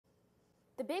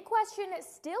The big question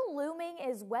still looming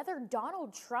is whether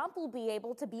Donald Trump will be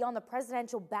able to be on the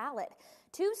presidential ballot.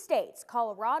 Two states,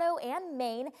 Colorado and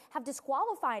Maine, have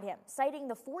disqualified him, citing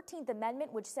the 14th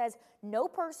Amendment, which says no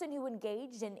person who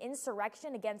engaged in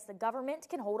insurrection against the government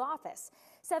can hold office.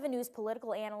 7 News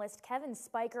political analyst Kevin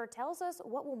Spiker tells us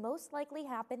what will most likely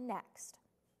happen next.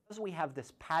 Because we have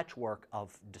this patchwork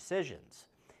of decisions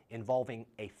involving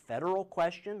a federal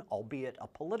question, albeit a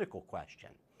political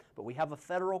question, but we have a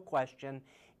federal question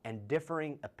and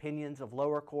differing opinions of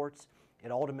lower courts. It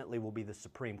ultimately will be the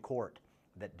Supreme Court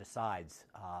that decides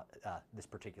this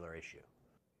particular issue.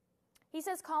 He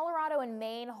says Colorado and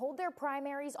Maine hold their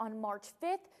primaries on March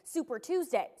 5th, Super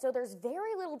Tuesday, so there's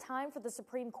very little time for the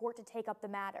Supreme Court to take up the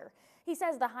matter. He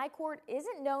says the High Court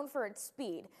isn't known for its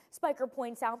speed. Spiker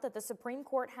points out that the Supreme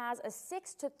Court has a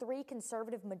 6-3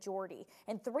 conservative majority,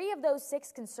 and 3 of those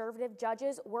 6 conservative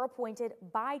judges were appointed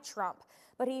by Trump.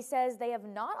 But he says they have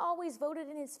not always voted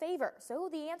in his favor, so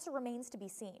the answer remains to be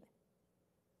seen.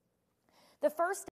 The first